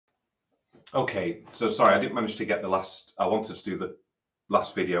Okay, so sorry, I didn't manage to get I wanted to do the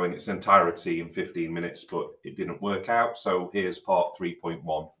last video in its entirety in 15 minutes, but it didn't work out. So here's part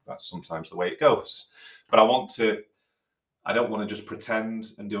 3.1. That's sometimes the way it goes. But I don't want to just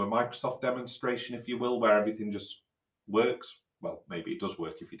pretend and do a Microsoft demonstration, if you will, where everything just works. Well, maybe it does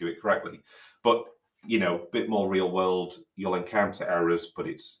work if you do it correctly, but a bit more real world. You'll encounter errors, but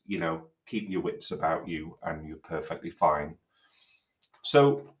it's, keep your wits about you and you're perfectly fine.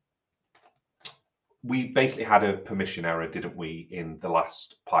 So we basically had a permission error, didn't we, in the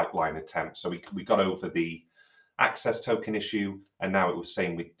last pipeline attempt? So we got over the access token issue, and now it was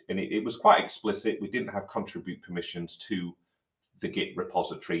saying it was quite explicit. We didn't have contribute permissions to the Git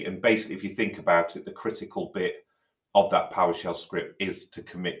repository. And basically, if you think about it, the critical bit of that PowerShell script is to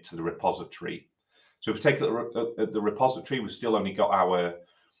commit to the repository. So if we take the repository, we've still only got our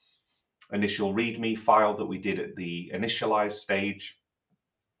initial README file that we did at the initialize stage,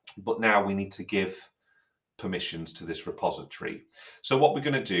 but now we need to give permissions to this repository. So what we're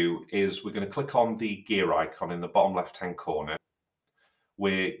going to do is we're going to click on the gear icon in the bottom left-hand corner.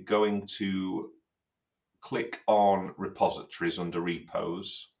 We're going to click on repositories under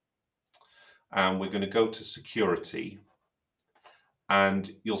repos, and we're going to go to security,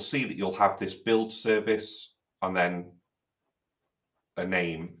 and you'll see that you'll have this build service and then a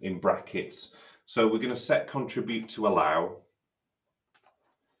name in brackets. So we're going to set contribute to allow,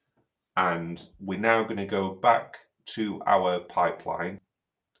 and we're now going to go back to our pipeline.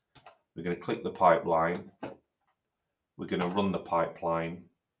 We're going to click the pipeline. We're going to run the pipeline,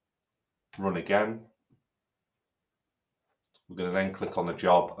 run again. We're going to then click on the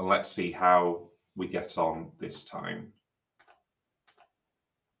job, and let's see how we get on this time.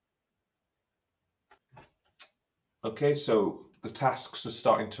 Okay, so the tasks are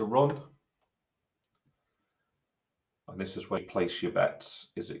starting to run. And this is where you place your bets.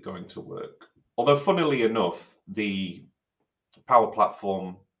 Is it going to work? Although, funnily enough, the Power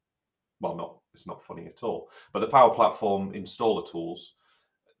Platform, well, it's not funny at all, but the Power Platform installer tools,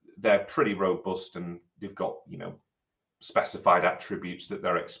 they're pretty robust, and they've got, specified attributes that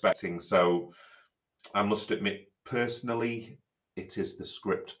they're expecting. So I must admit, personally, it is the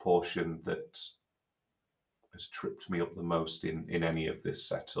script portion that has tripped me up the most in any of this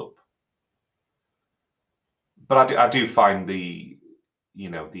setup. But I do find the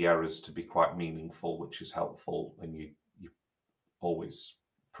errors to be quite meaningful, which is helpful, and you always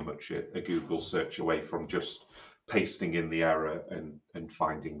pretty much a Google search away from just pasting in the error and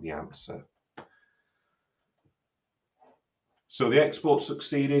finding the answer. So the export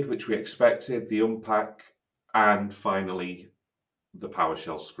succeeded, which we expected, the unpack, and finally the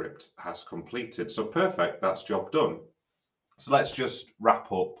PowerShell script has completed. So perfect, that's job done. So let's just wrap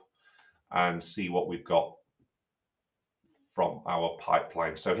up and see what we've got from our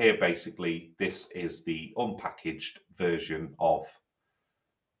pipeline. So here, basically, this is the unpackaged version of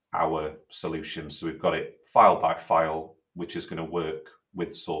our solution. So we've got it file by file, which is going to work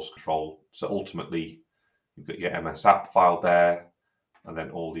with source control. So ultimately, you've got your MS app file there, and then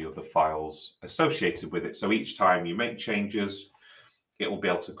all the other files associated with it. So each time you make changes, it will be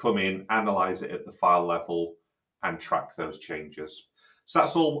able to come in, analyze it at the file level, and track those changes. So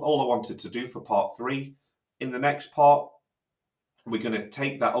that's all I wanted to do for part 3. In the next part, we're going to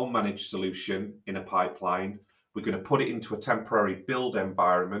take that unmanaged solution in a pipeline. We're going to put it into a temporary build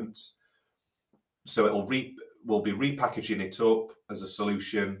environment. So we'll be repackaging it up as a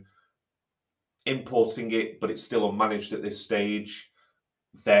solution, importing it, but it's still unmanaged at this stage,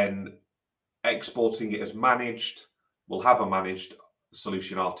 then exporting it as managed. We'll have a managed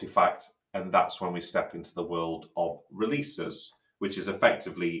solution artifact, and that's when we step into the world of releases, which is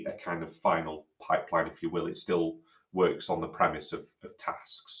effectively a kind of final pipeline, if you will. It still works on the premise of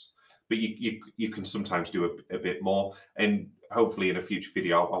tasks, but you can sometimes do a bit more. And hopefully in a future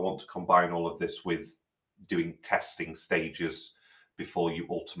video, I want to combine all of this with doing testing stages before you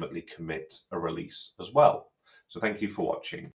ultimately commit a release as well. So thank you for watching.